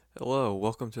Hello,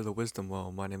 welcome to the Wisdom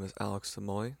Well. My name is Alex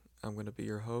Samoy. I'm going to be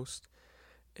your host,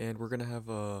 and we're going to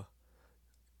have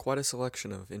quite a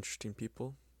selection of interesting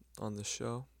people on this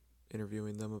show,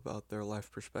 interviewing them about their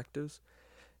life perspectives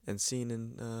and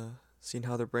seeing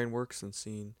how their brain works and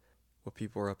seeing what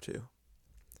people are up to.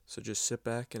 So just sit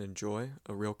back and enjoy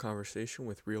a real conversation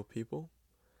with real people.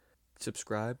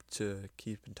 Subscribe to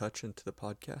keep in touch into the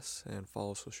podcast and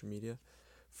follow social media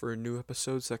for new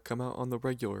episodes that come out on the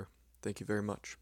regular. Thank you very much.